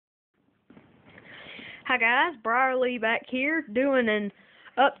Hi guys, Briarly back here doing an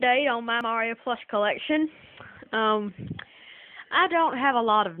update on my Mario Plush collection. I don't have a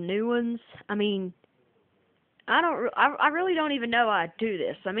lot of new ones. I mean, I really don't even know I do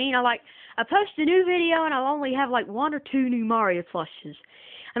this. I post a new video and I'll only have like one or two new Mario plushes.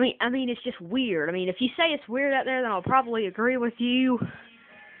 It's just weird. If you say it's weird out there, then I'll probably agree with you.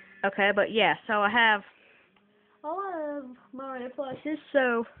 Okay, but yeah, so I have a lot of Mario plushes,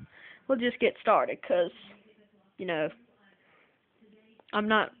 so we'll just get started, because I'm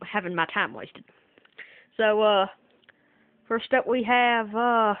not having my time wasted. So, first up we have,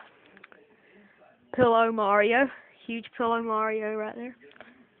 Pillow Mario. Huge Pillow Mario right there.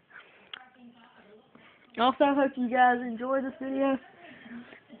 Also, hope you guys enjoy this video.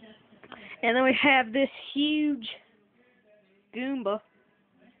 And then we have this huge Goomba.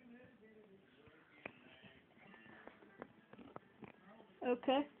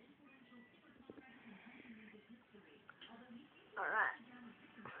 Okay. Alright.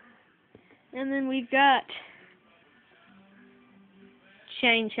 And then we've got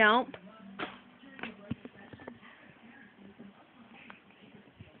Chain Chomp.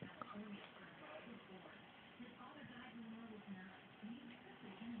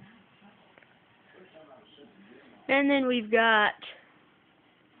 And then we've got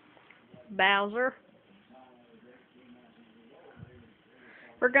Bowser.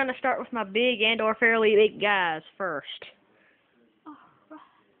 We're going to start with my big and/or fairly big guys first.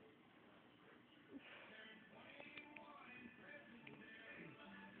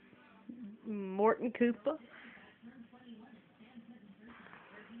 Morton Koopa.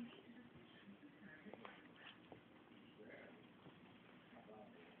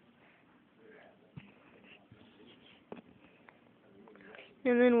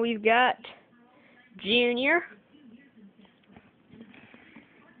 And then we've got Junior.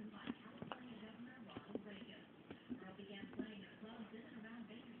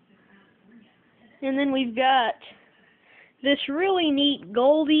 And then we've got this really neat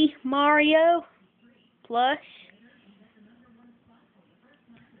Goldie Mario plush.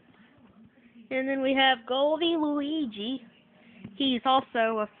 And then we have Goldie Luigi. He's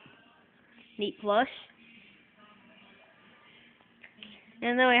also a neat plush.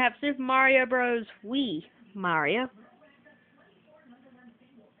 And then we have Super Mario Bros. Wii Mario.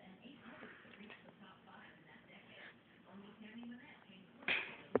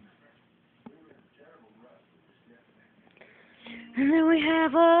 And then we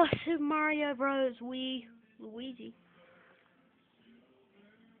have Super Mario Bros. Wii Luigi.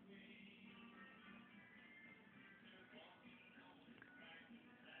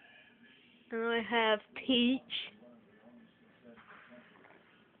 And then we have Peach.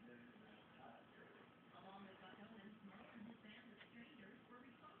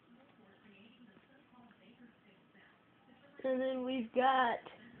 And then we've got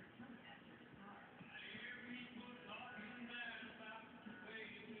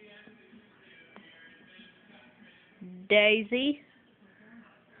Daisy.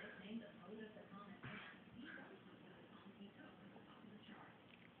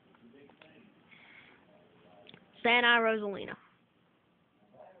 Santa Rosalina.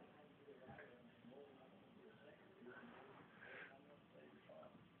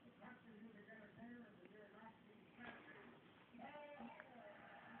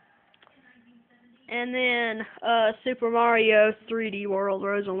 And then Super Mario 3D World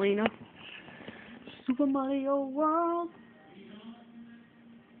Rosalina. Super Mario World.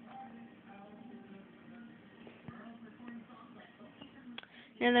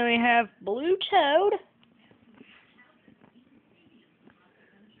 And then we have Blue Toad.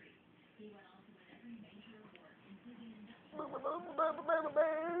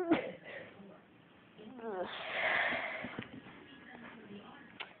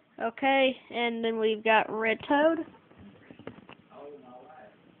 Okay, and then we've got Red Toad.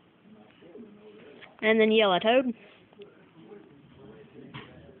 And then Yellow Toad.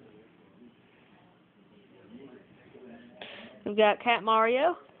 We've got Cat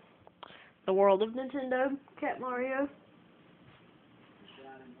Mario. The World of Nintendo Cat Mario.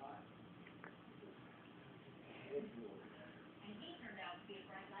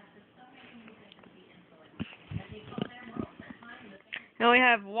 And we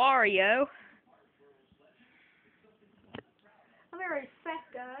have Wario. A very fat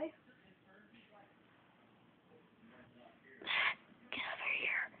guy. Get over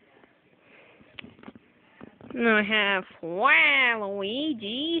here. And then we have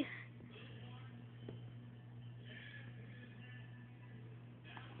Waluigi.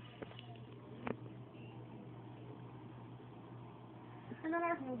 And then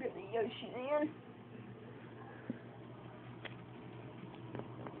I can get the Yoshi in.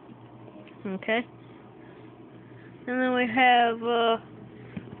 Okay. And then we have,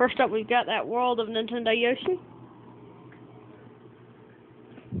 first up we've got that World of Nintendo Yoshi.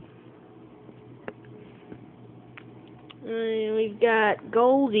 And we've got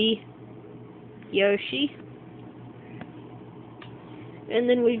Goldie Yoshi. And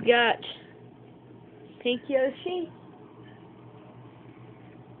then we've got Pink Yoshi.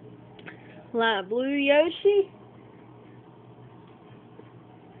 Light Blue Yoshi.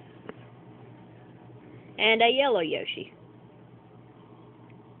 And a Yellow Yoshi.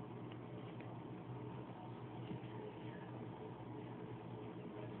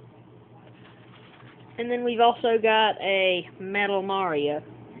 And then we've also got a Metal Mario.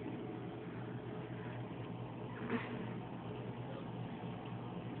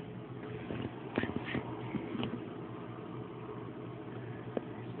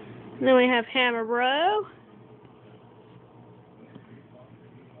 And then we have Hammer Bro.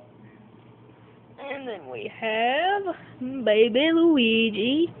 And then we have Baby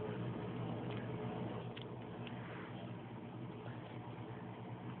Luigi.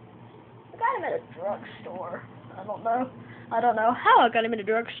 I got him at a drugstore. I don't know how I got him at a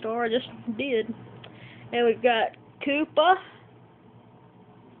drugstore. I just did. And we've got Koopa.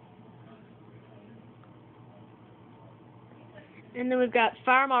 And then we've got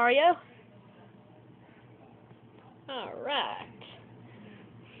Fire Mario. Alright.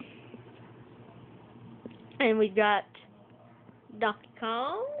 And we've got Donkey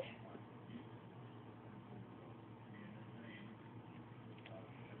Kong.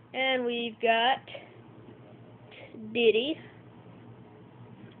 And we've got Diddy.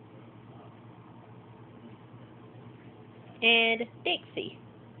 And Dixie.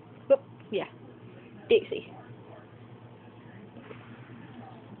 Whoop, yeah, Dixie.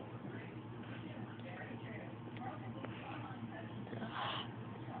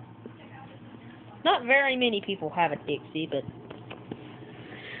 Not very many people have a Dixie, but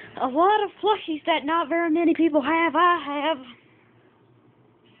a lot of plushies that not very many people have, I have.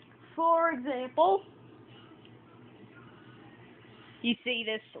 For example, you see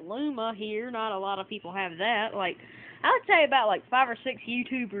this Luma here. Not a lot of people have that. Like, I would say about like 5 or 6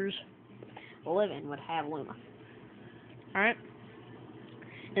 YouTubers living would have Luma. Alright?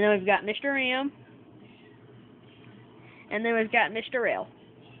 And then we've got Mr. M. And then we've got Mr. L.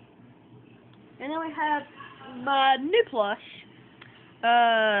 And then we have my new plush,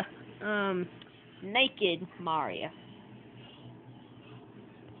 Naked Mario.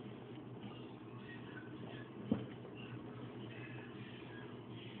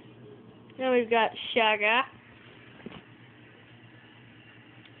 Then we've got Shy Guy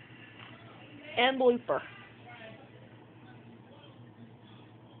and Blooper.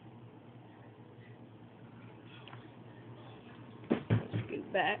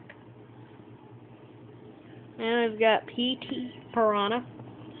 Scoot back. And we've got PT Piranha.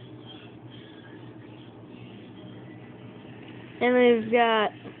 And we've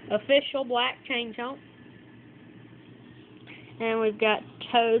got Official Black Chain Chomp. And we've got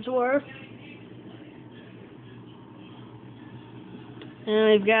Toadsworth.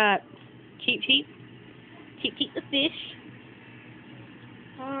 And we've got Cheep Cheep the fish.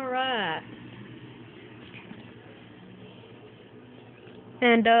 Alright.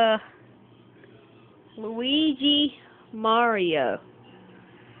 And, Luigi Mario.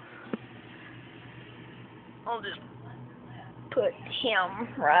 I'll just put him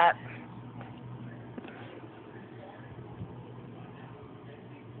right.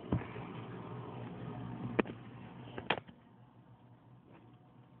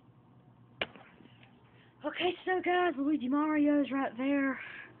 Okay, so guys, Luigi Mario's right there.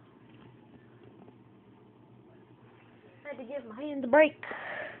 Had to give my hand a break.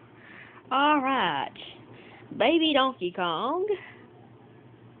 Alright. Baby Donkey Kong.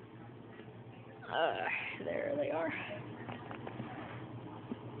 There they are.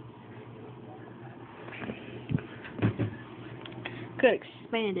 Could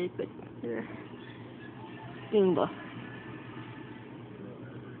expand it, but Goomba.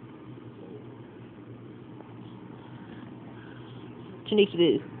 Tanuki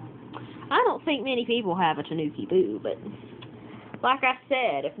Boo. I don't think many people have a Tanuki Boo, but like I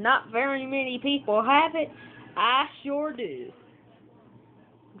said, if not very many people have it, I sure do.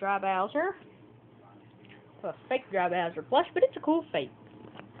 Dry Bowser. Well, a fake Dry Bowser plush, but it's a cool fake.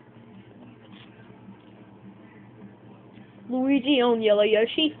 Luigi on Yellow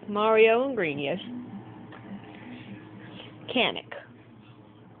Yoshi, Mario on Green Yoshi. Kamek.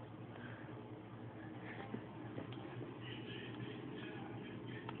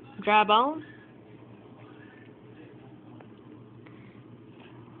 Dry Bone.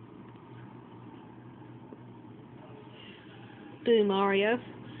 Boo Mario.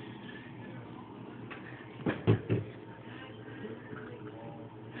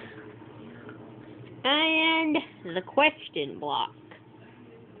 And the question block.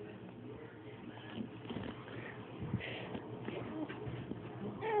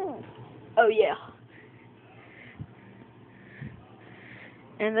 Oh yeah.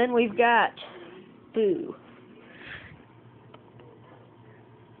 And then we've got Boo.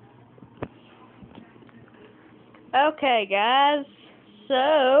 Okay, guys.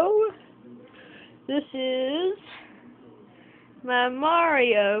 So this is my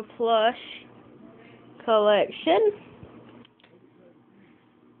Mario Plush collection.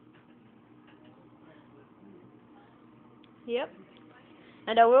 Yep.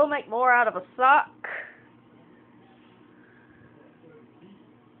 And I will make more out of a sock.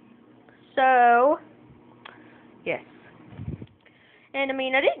 So, yes. And I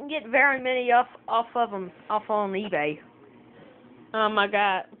mean, I didn't get very many off on eBay. I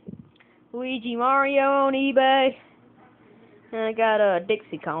got Luigi Mario on eBay, and I got a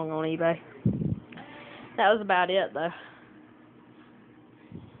Dixie Kong on eBay. That was about it, though.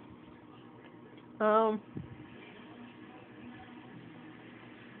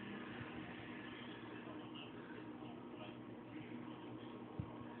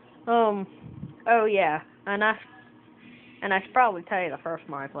 Oh yeah, and I should probably tell you the first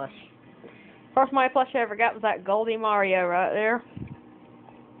Mario Plush. First Mario Plush I ever got was that Goldie Mario right there.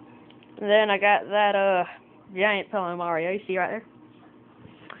 And then I got that giant pillow Mario, you see right there.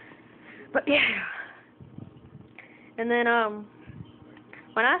 But yeah. And then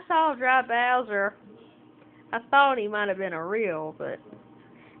when I saw Dry Bowser, I thought he might have been a real, but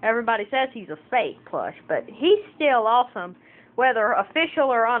everybody says he's a fake plush, but he's still awesome, whether official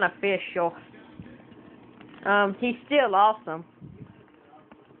or unofficial. He's still awesome.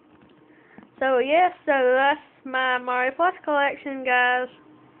 So yes, so that's my Mario Plush collection, guys.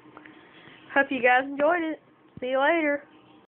 Hope you guys enjoyed it. See you later.